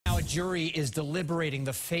jury is deliberating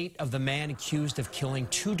the fate of the man accused of killing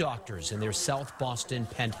 2 doctors in their South Boston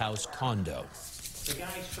penthouse condo.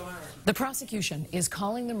 The prosecution is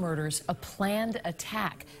calling the murders a planned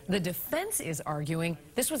attack. The defense is arguing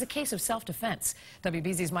this was a case of self-defense.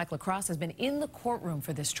 WBZ's Mike LaCrosse has been in the courtroom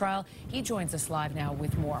for this trial. He joins us live now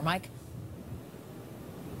with more. Mike?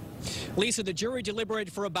 Lisa, the jury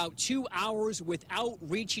deliberated for about 2 hours without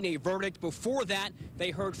reaching a verdict. Before that,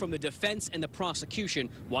 they heard from the defense and the prosecution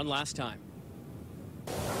one last time.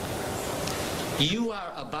 You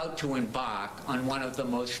are about to embark on one of the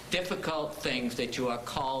most difficult things that you are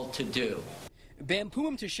called to do.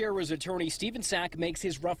 Bampoom Teixeira's attorney, Stephen Sack, makes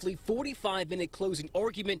his roughly 45-minute closing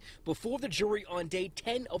argument before the jury on day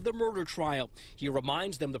 10 of the murder trial. He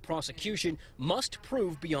reminds them the prosecution must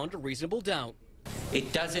prove beyond a reasonable doubt.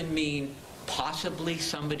 It doesn't mean possibly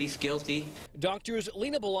somebody's guilty. Doctors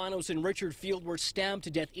Lena Bolanos and Richard Field were stabbed to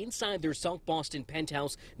death inside their South Boston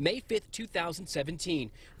penthouse May 5th, 2017.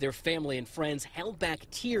 Their family and friends held back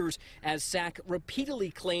tears as Sack repeatedly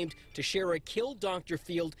claimed Teixeira killed Dr.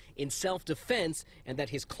 Field in self-defense and that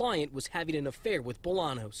his client was having an affair with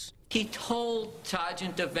Bolanos. He told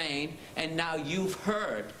Sergeant Devane, and now you've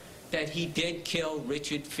heard, that he did kill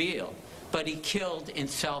Richard Field, but he killed in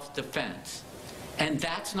self-defense. And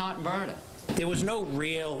that's not murder. There was no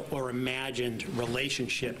real or imagined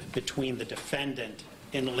relationship between the defendant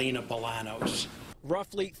and Lena Bolanos.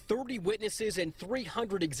 Roughly 30 witnesses and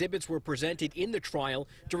 300 exhibits were presented in the trial.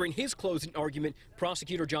 During his closing argument,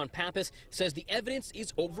 prosecutor John Pappas says the evidence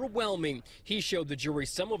is overwhelming. He showed the jury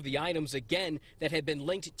some of the items again that had been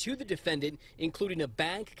linked to the defendant, including a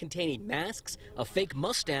bag containing masks, a fake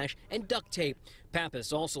mustache, and duct tape.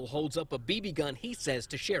 Pappas also holds up a BB gun he says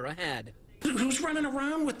Teixeira had. Who's running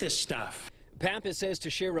around with this stuff? Pappas says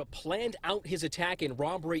Teixeira planned out his attack and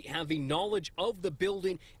robbery, having knowledge of the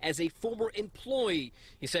building as a former employee.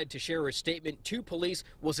 He said Teixeira's statement to police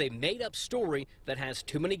was a made-up story that has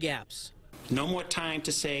too many gaps. No more time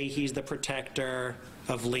to say he's the protector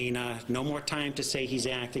of Lena. No more time to say he's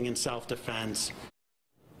acting in self-defense.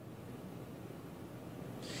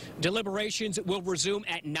 Deliberations will resume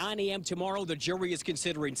at 9 a.m. tomorrow. The jury is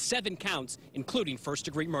considering 7 counts, including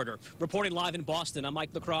first-degree murder. Reporting live in Boston, I'm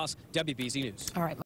Mike LaCrosse, WBZ News. All right.